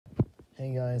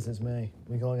Hey guys, it's me,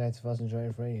 Miguel Guy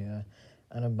 2023 here,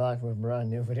 and I'm back with a brand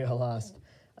new video last.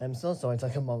 I'm so sorry I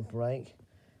took a month break.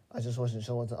 I just wasn't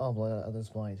sure what to upload at this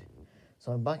point.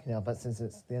 So I'm back now, but since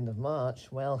it's the end of March,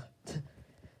 well,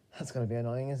 that's gonna be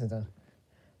annoying, isn't it?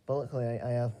 But luckily I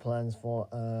have plans for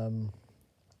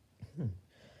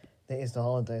the Easter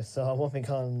holidays, so I won't be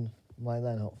gone by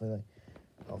then,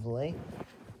 hopefully.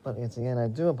 But yet again, I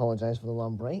do apologise for the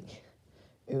long break.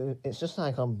 It's just that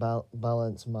I can't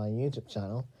balance my YouTube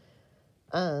channel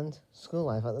and school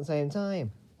life at the same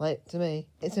time. Like, to me,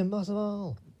 it's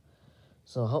impossible.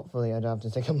 So hopefully I don't have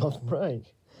to take a month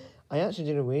break. I actually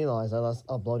didn't realise I last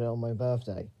uploaded on my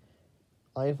birthday.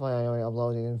 I thought I only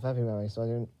uploaded in February, so I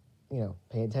didn't,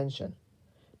 pay attention.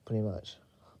 Pretty much.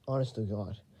 Honest to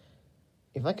God.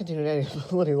 If I continued any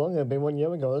bloody longer, it'd been 1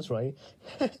 year ago, that's right.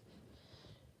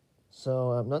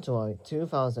 So, not to worry,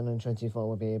 2024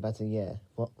 will be a better year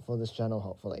for this channel,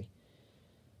 hopefully.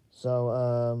 So,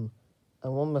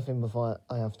 and one more thing before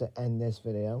I have to end this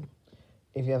video.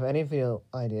 If you have any video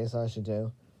ideas I should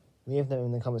do, leave them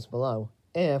in the comments below,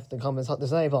 if the comments are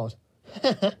disabled.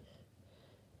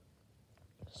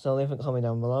 So leave a comment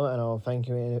down below and I'll thank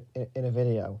you in a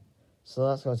video. So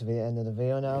that's going to be the end of the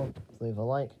video now. Leave a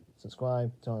like,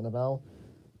 subscribe, turn on the bell.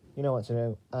 You know what to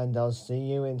do. And I'll see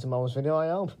you in tomorrow's video, I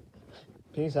hope.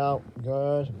 Peace out.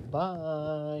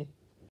 Goodbye.